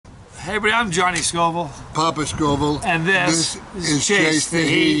Hey everybody, I'm Johnny Scoville. Papa Scoville. And this is Chase the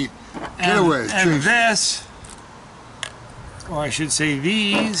Heat. Get away, and this, or I should say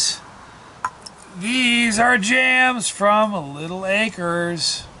these are jams from Little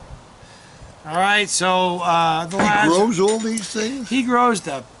Acres. Alright, so He grows all these things? He grows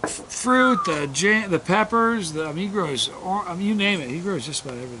the fruit, the peppers, he grows, you name it, he grows just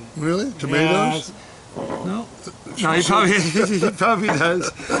about everything. Really? Tomatoes? No, he probably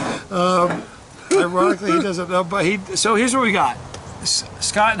does. Ironically, he doesn't know. But so here's what we got.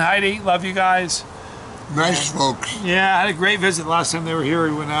 Scott and Heidi, love you guys. Nice folks. Yeah, I had a great visit last time they were here.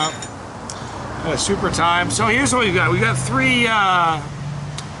 We went out, had a super time. So here's what we got. We got 3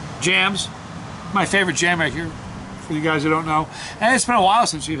 jams. My favorite jam maker, for you guys who don't know. And it's been a while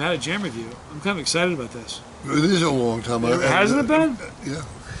since we've had a jam review. I'm kind of excited about this. It is a long time. Hasn't it been? Yeah.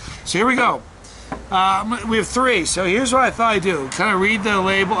 So here we go. We have 3, so here's what I thought I'd do. Kind of read the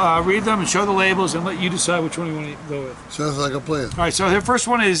label, read them and show the labels and let you decide which one you want to go with. Sounds like a plan. Alright, so the first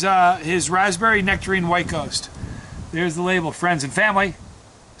one is his Raspberry-Nectarine White Ghost. There's the label, friends and family.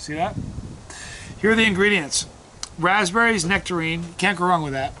 See that? Here are the ingredients. Raspberries, nectarine, can't go wrong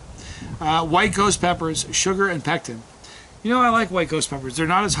with that. White ghost peppers, sugar, and pectin. You know, I like white ghost peppers. They're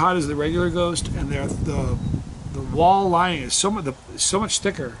not as hot as the regular ghost, and the wall lining is so much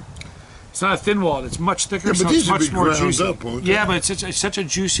thicker. It's not a thin walled, it's much thicker, yeah, so it's much more juicy. Up, yeah, but it's such a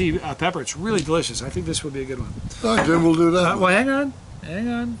juicy pepper. It's really delicious. I think this would be a good one. All right, then we'll do that. Well, hang on.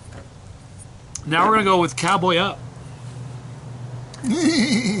 Now we're going to go with Cowboy Up.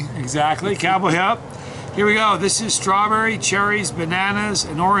 Exactly, Cowboy Up. Here we go. This is strawberry, cherries, bananas,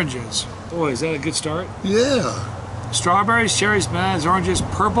 and oranges. Boy, is that a good start? Yeah. Strawberries, cherries, bananas, oranges,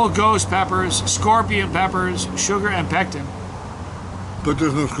 purple ghost peppers, scorpion peppers, sugar, and pectin. But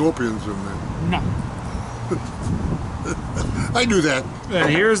there's no scorpions in there. No. I knew that. And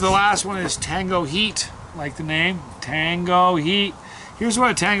here's the last one is Tango Heat, like the name, Tango Heat. Here's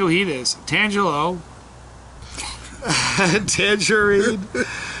what a Tango Heat is. Tangelo, tangerine,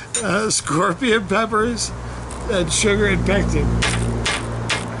 scorpion peppers, and sugar and pectin.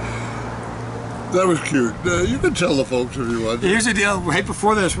 That was cute. You can tell the folks if you want. Here's the deal. Right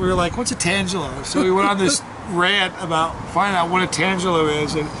before this, we were like, what's a Tangelo? So we went on this rant about finding out what a Tangelo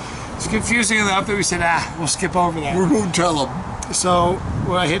is. And it's confusing enough that we said, we'll skip over that. We won't tell them. So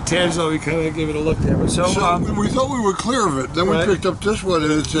when I hit Tangelo, we kind of gave it a look there. So we thought we were clear of it. Then we picked up this one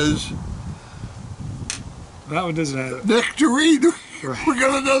and it says... That one doesn't have it. Nectarine. Right. We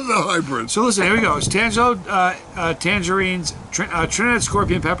got another hybrid. So listen, here we go. It's Tangelo, tangerines, Trinidad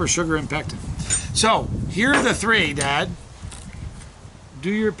scorpion pepper, sugar, and pectin. So here are the 3, Dad.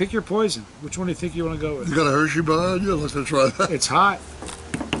 Pick your poison. Which one do you think you want to go with? You got a Hershey bar? Yeah, let's try that. It's hot.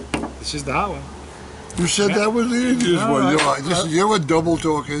 This is the hot one. You said that was the easiest one. You know what double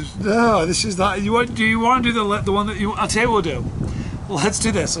talk is? No, this is the. Do you want to do the one that you? I'll tell you what we'll do. Let's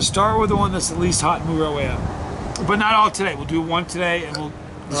do this. Let's start with the one that's the least hot and move our way up. But not all today. We'll do one today and we'll.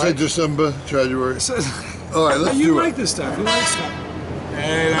 Say December, January. All right, let's do it. You like this stuff. You like stuff.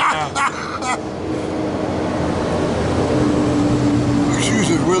 Hey, Excuse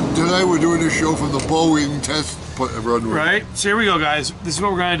me, tonight we're doing a show from the Boeing test runway. Right? So here we go, guys. This is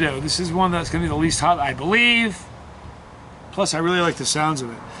what we're going to do. This is one that's going to be the least hot, I believe. Plus, I really like the sounds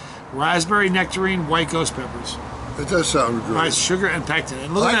of it. Raspberry, nectarine, white ghost peppers. It does sound good. Nice sugar and pectin.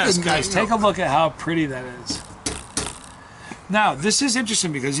 And look at this, guys. Take a look at how pretty that is. Now, this is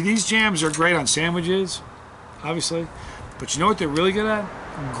interesting because these jams are great on sandwiches, obviously. But you know what they're really good at?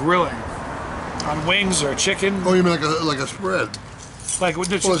 Grilling. On wings or chicken. Oh, you mean like a spread? Like, is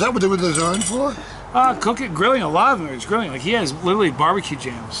that what they were designed for? Cooking, grilling. A lot of them is grilling. Like he has literally barbecue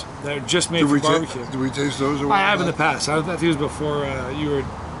jams that are just made for barbecue. Do we taste those? I have in the past. I think it was before you were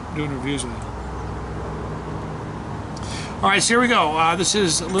doing reviews with it. All right, so here we go. This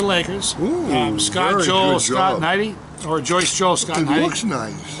is Little Acres. Ooh, Scott, Joel, Scott, and Heidi, or Joyce, Joel, Scott, and Heidi. It looks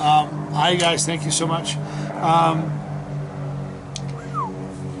nice. Hi guys, thank you so much.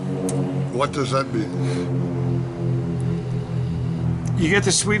 What does that mean? You get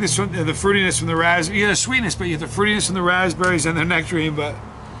the sweetness from the fruitiness from the raspberries. You get the sweetness, but you get the fruitiness from the raspberries and the nectarine, but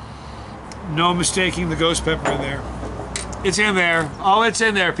no mistaking the ghost pepper in there. It's in there. Oh, it's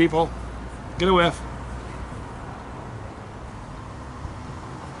in there, people. Get a whiff.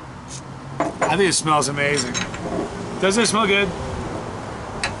 I think it smells amazing. Doesn't it smell good?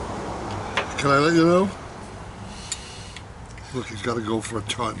 Can I let you know? Look, he's got to go for a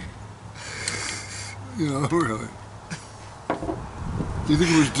ton. You know, really. Do you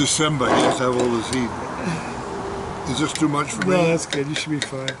think it was December? He has to have all this heat. Is this too much for me? No, that's good. You should be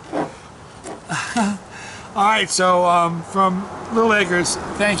fine. All right, so from Little Acres,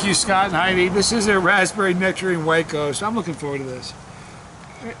 thank you, Scott and Heidi. This is a Raspberry Nectarine White Ghost. I'm looking forward to this.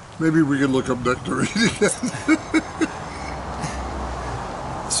 Maybe we can look up nectarine again.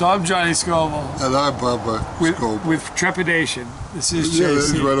 So I'm Johnny Scoville. And I'm Papa Scoville. With trepidation. This is Yeah,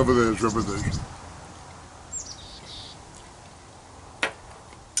 JC. it's right over there, trepidation.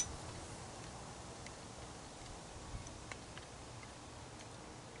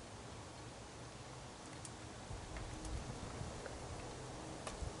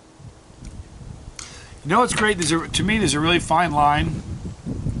 You know what's great? To me, there's a really fine line.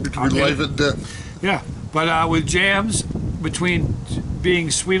 Between life and death. Yeah, but with jams, between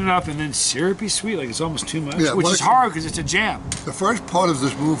being sweet enough and then syrupy sweet, like it's almost too much, Yeah, which is hard because it's a jam. The first part of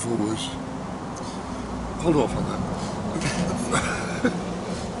this movie was... Hold off on that.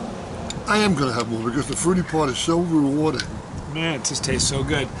 I am going to have more because the fruity part is so rewarding. Man, it just tastes so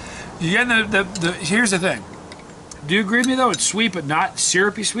good. You get here's the thing. Do you agree with me though? It's sweet, but not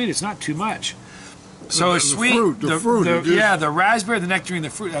syrupy sweet. It's not too much. So it's sweet. The fruit. Yeah, the raspberry, the nectarine, the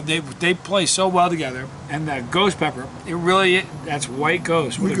fruit, they play so well together. And that ghost pepper, that's white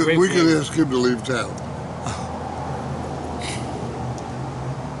ghost. We could ask him to leave town.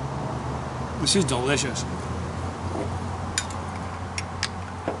 This is delicious.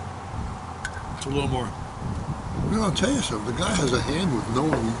 It's a little more. You know, I'll tell you something. The guy has a hand with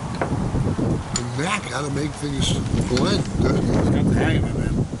knowing the knack how to make things blend, doesn't he? He's got the hang of it,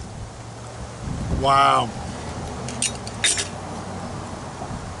 man. Wow.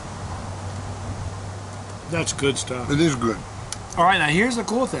 That's good stuff. It is good. All right, now here's the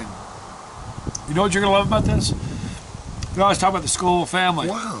cool thing. You know what you're going to love about this? We always talk about the Scoville family.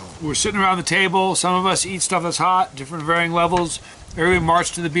 Wow. We're sitting around the table. Some of us eat stuff that's hot, different varying levels. Everybody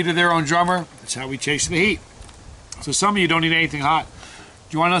march to the beat of their own drummer. That's how we chase the heat. So some of you don't eat anything hot.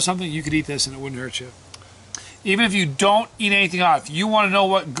 Do you want to know something? You could eat this and it wouldn't hurt you. Even if you don't eat anything hot, if you want to know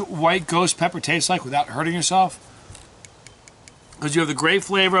what white ghost pepper tastes like without hurting yourself, because you have the great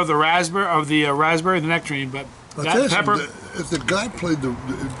flavor of the raspberry, the nectarine, but that pepper. If the guy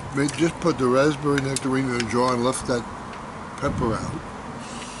just put the raspberry nectarine in a jar and left that pepper out,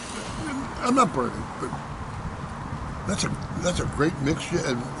 I'm not burning, but that's a great mixture.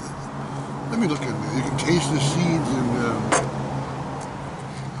 And let me look at it. You can taste the seeds and.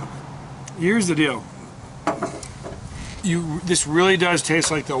 Here's the deal. This really does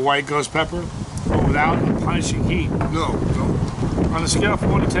taste like the white ghost pepper, but without the punishing heat. No. On a scale from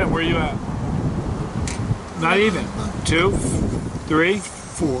 1 to 10, where are you at? Not even. 2? 3?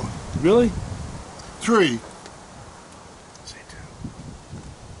 4. Really? 3. Say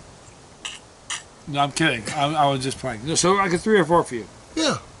 2. No, I'm kidding. I was just playing. So like a 3 or 4 for you.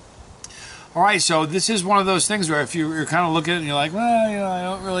 Yeah. All right, so this is one of those things where if you're kind of looking at it and you're like, well, you know, I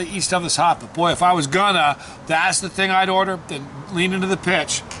don't really eat stuff that's hot, but boy, if I was gonna, that's the thing I'd order, then lean into the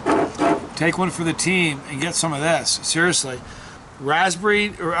pitch. Take one for the team and get some of this. Seriously.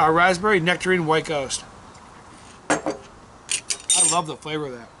 Raspberry Nectarine White Ghost. I love the flavor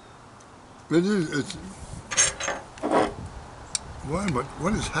of that. It is.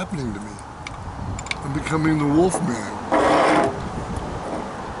 What is happening to me? I'm becoming the wolf man.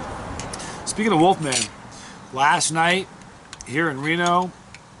 Speaking of Wolfman, last night here in Reno,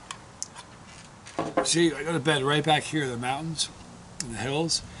 see, I go to bed right back here in the mountains, in the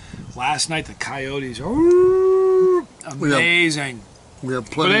hills. Last night the coyotes, amazing. We have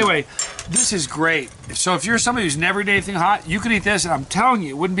plenty. But anyway, this is great. So if you're somebody who's never eaten anything hot, you can eat this, and I'm telling you,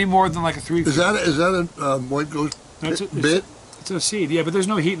 it wouldn't be more than like a 3. Is that a white ghost bit? It's a seed, yeah, but there's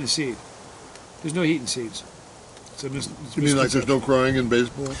no heat in the seed. There's no heat in seeds. You mean like there's no crying in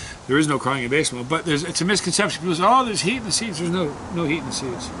baseball? There is no crying in baseball, but it's a misconception. People say, oh, there's heat in the seeds. There's no heat in the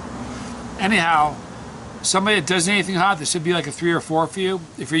seeds. Anyhow, somebody that does anything hot, this should be like a 3 or 4 for you.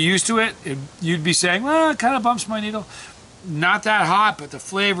 If you're used to it, you'd be saying, well, it kind of bumps my needle. Not that hot, but the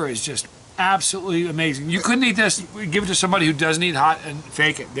flavor is just absolutely amazing. You couldn't eat this, give it to somebody who doesn't eat hot and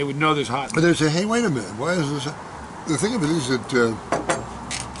fake it. They would know there's hot. But they say, hey, wait a minute. Why is this? The thing of it is that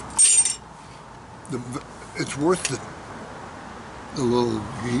it's worth the little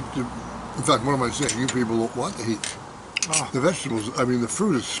heat. In fact, what am I saying? You people don't want the heat. Oh. The vegetables, I mean, the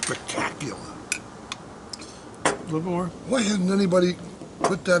fruit is spectacular. A little more. Why hasn't anybody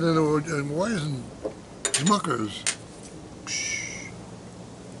put that in, and why isn't Smuckers?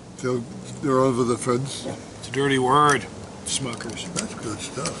 They're over the fence. It's a dirty word, Smuckers. That's good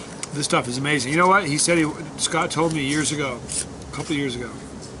stuff. This stuff is amazing. You know what? Scott told me years ago, a couple of years ago,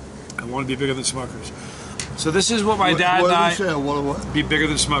 I want to be bigger than Smuckers. So this is what my dad and I... What? Be bigger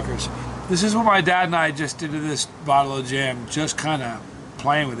than Smuckers. This is what my dad and I just did to this bottle of jam, just kind of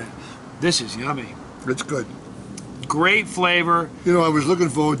playing with it. This is yummy. It's good. Great flavor. You know, I was looking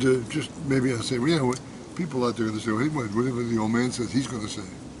forward to just maybe I'll say, well, you know, people out there are going to say, well, whatever the old man says, he's going to say,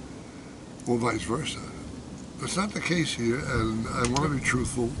 or vice versa. That's not the case here, and I want to be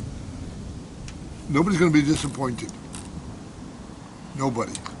truthful. Nobody's going to be disappointed.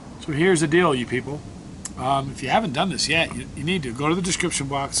 Nobody. So here's the deal, you people. If you haven't done this yet, you need to go to the description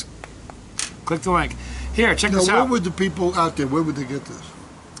box, click the link. Here, check this out. Where would the people out there, where would they get this?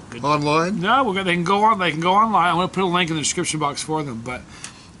 Online? No, they can go on. They can go online. I'm going to put a link in the description box for them. But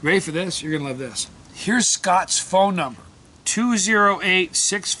ready for this? You're going to love this. Here's Scott's phone number: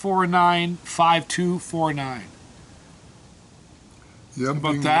 208-649-5249. Yeah, how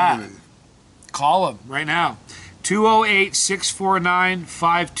about that? Call him right now.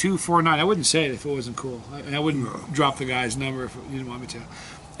 208-649-5249. I wouldn't say it if it wasn't cool. I wouldn't drop the guy's number if you didn't want me to.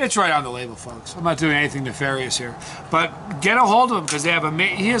 It's right on the label, folks. I'm not doing anything nefarious here. But get a hold of him because they have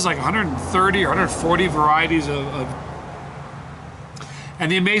he has like 130 or 140 varieties of. And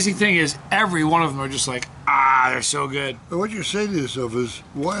the amazing thing is, every one of them are just like, they're so good. But what you say to yourself is,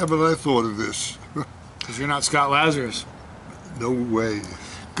 why haven't I thought of this? Because you're not Scott Lazarus. No way.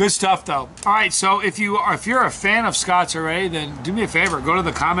 Good stuff, though. All right, so if you're a fan of Scott's already, then do me a favor, go to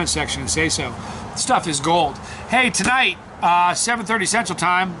the comment section and say so. Stuff is gold. Hey, tonight, 7:30 Central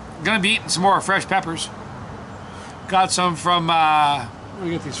Time, gonna be eating some more fresh peppers. Got some from where do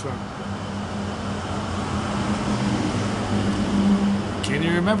we get these from? Can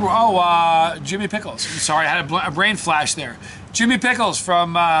you remember? Oh, Jimmy Pickles. Sorry, I had a brain flash there. Jimmy Pickles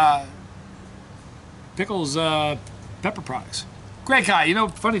from Pickles Pepper Products. Great guy. You know,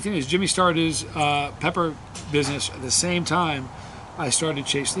 funny thing is, Jimmy started his pepper business at the same time I started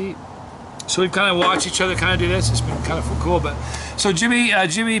Chase the Eat. So we've kind of watched each other kind of do this. It's been kind of cool. But so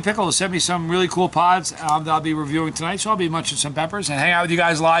Jimmy Pickles sent me some really cool pods that I'll be reviewing tonight. So I'll be munching some peppers and hang out with you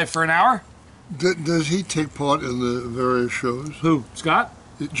guys live for an hour. Does he take part in the various shows? Who? Scott?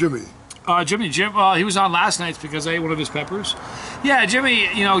 Jim. Jim. He was on last night because I ate one of his peppers. Yeah, Jimmy.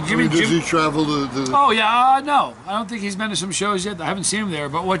 You know, Jimmy. Does he travel to? Oh yeah. No, I don't think he's been to some shows yet. I haven't seen him there.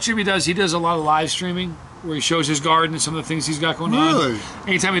 But what Jimmy does, he does a lot of live streaming where he shows his garden and some of the things he's got going on.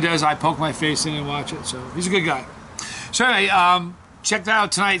 Anytime he does, I poke my face in and watch it. So he's a good guy. So anyway, check that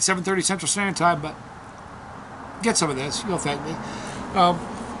out tonight, 7:30 Central Standard Time. But get some of this. You'll thank me.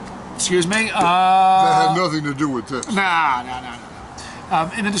 Excuse me. That had nothing to do with this. No.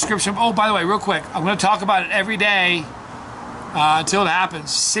 In the description. Oh, by the way, real quick, I'm going to talk about it every day until it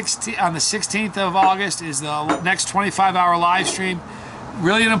happens. On the 16th of August is the next 25-hour live stream.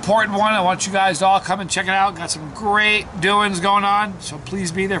 Really an important one. I want you guys to all come and check it out. Got some great doings going on, so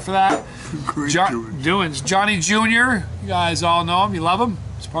please be there for that. Great doings. Johnny Jr., you guys all know him. You love him.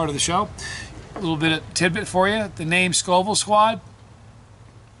 It's part of the show. A little bit of tidbit for you. The name Scoville Squad.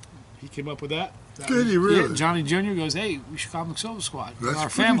 He came up with that. Did he really? Yeah, Johnny Jr. goes, hey, we should call him the Scoville Squad. That's our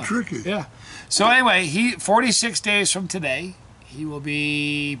pretty family. Tricky. Yeah. So anyway, 46 days from today, he will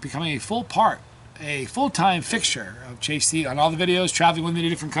be becoming a full-time fixture of Chase the Eat on all the videos, traveling with me to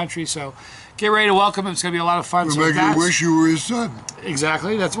different countries. So get ready to welcome him. It's going to be a lot of fun. We're making you wish you were his son.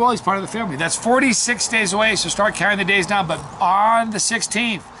 Exactly. He's part of the family. That's 46 days away, so start counting the days down. But on the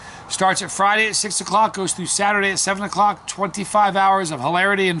 16th, starts at Friday at 6 o'clock, goes through Saturday at 7 o'clock, 25 hours of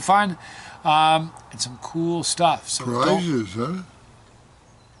hilarity and fun. And some cool stuff. So prizes, huh?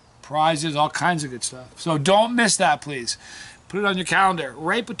 Prizes, all kinds of good stuff. So don't miss that, please. Put it on your calendar,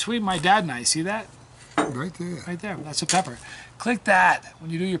 right between my dad and I. See that? Right there. Right there. That's a pepper. Click that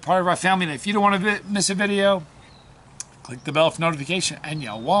when you do your part of our family. And if you don't want to miss a video, click the bell for notification, and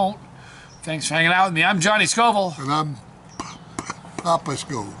you won't. Thanks for hanging out with me. I'm Johnny Scoville. And I'm Papa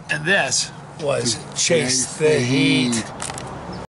Scoville. And this was Chase the Heat.